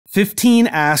15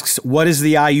 asks, what is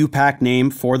the IUPAC name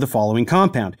for the following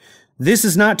compound? This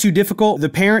is not too difficult. The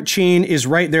parent chain is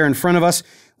right there in front of us.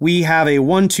 We have a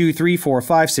 1, 2, 3, 4,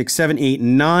 5, 6, 7, 8,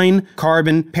 9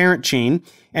 carbon parent chain,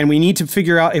 and we need to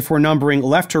figure out if we're numbering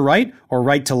left to right or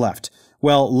right to left.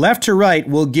 Well, left to right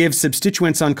will give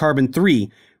substituents on carbon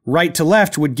 3. Right to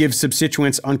left would give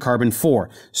substituents on carbon 4.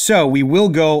 So we will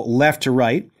go left to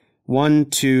right. 1,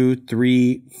 2,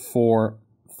 3, 4,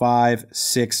 5,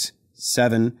 6,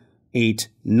 7, 8,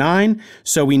 9.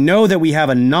 So we know that we have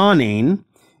a nonane,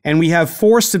 and we have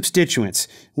 4 substituents.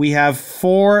 We have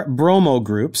 4 bromo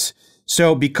groups.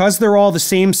 So because they're all the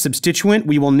same substituent,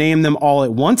 we will name them all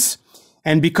at once.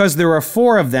 And because there are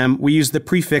 4 of them, we use the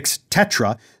prefix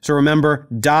tetra. So remember,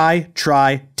 di,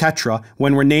 tri, tetra,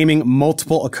 when we're naming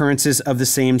multiple occurrences of the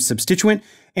same substituent.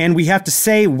 And we have to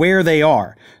say where they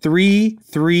are. 3,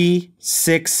 3,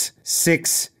 6,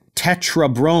 6,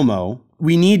 tetrabromo.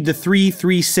 We need the 3,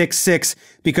 3, 6, 6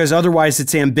 because otherwise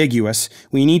it's ambiguous.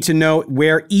 We need to know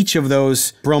where each of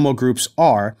those bromo groups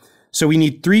are. So we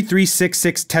need 3, 3, 6,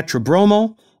 6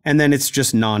 tetrabromo, and then it's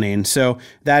just nonane. So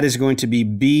that is going to be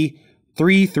B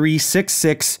 3, 3, 6,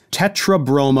 6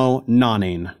 tetrabromo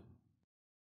nonane.